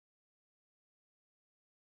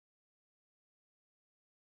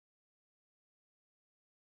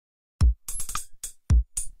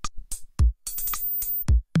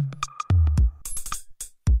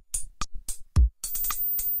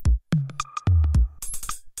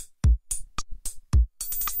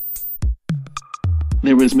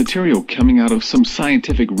There is material coming out of some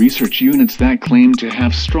scientific research units that claim to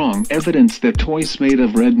have strong evidence that toys made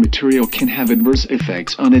of red material can have adverse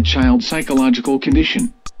effects on a child's psychological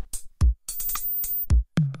condition.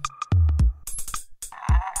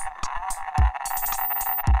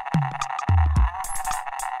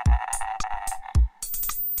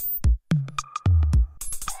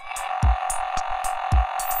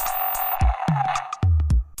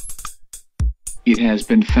 It has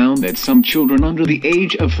been found that some children under the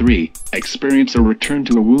age of 3 experience a return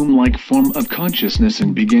to a womb-like form of consciousness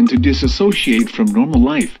and begin to disassociate from normal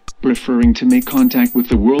life, preferring to make contact with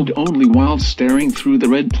the world only while staring through the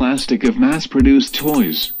red plastic of mass-produced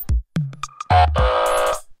toys.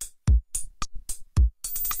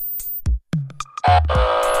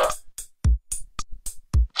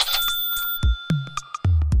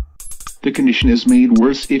 The condition is made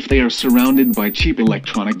worse if they are surrounded by cheap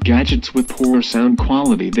electronic gadgets with poor sound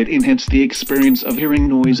quality that enhance the experience of hearing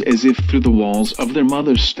noise as if through the walls of their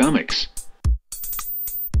mother's stomachs.